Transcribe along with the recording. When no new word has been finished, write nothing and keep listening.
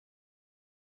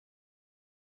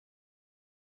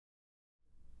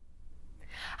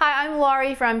Hi, I'm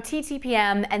Laurie from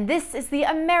TTPM, and this is the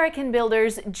American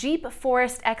Builder's Jeep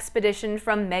Forest Expedition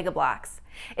from Bloks.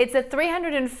 It's a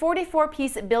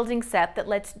 344-piece building set that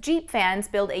lets Jeep fans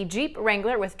build a Jeep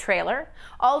Wrangler with trailer,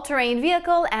 all-terrain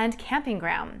vehicle, and camping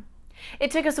ground. It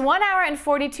took us 1 hour and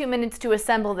 42 minutes to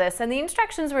assemble this, and the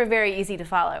instructions were very easy to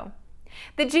follow.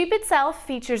 The Jeep itself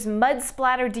features mud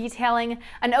splatter detailing,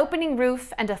 an opening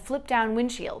roof, and a flip-down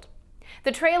windshield.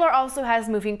 The trailer also has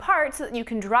moving parts so that you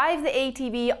can drive the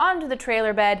ATV onto the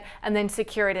trailer bed and then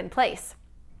secure it in place.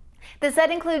 The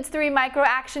set includes 3 micro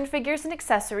action figures and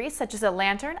accessories such as a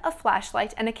lantern, a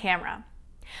flashlight, and a camera.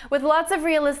 With lots of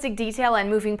realistic detail and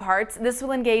moving parts, this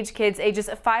will engage kids ages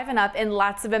 5 and up in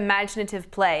lots of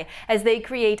imaginative play as they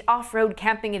create off-road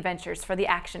camping adventures for the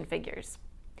action figures.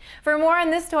 For more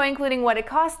on this toy, including what it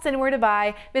costs and where to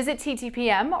buy, visit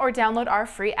TTPM or download our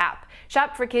free app.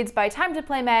 Shop for Kids by Time to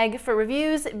Play Mag for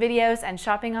reviews, videos, and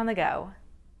shopping on the go.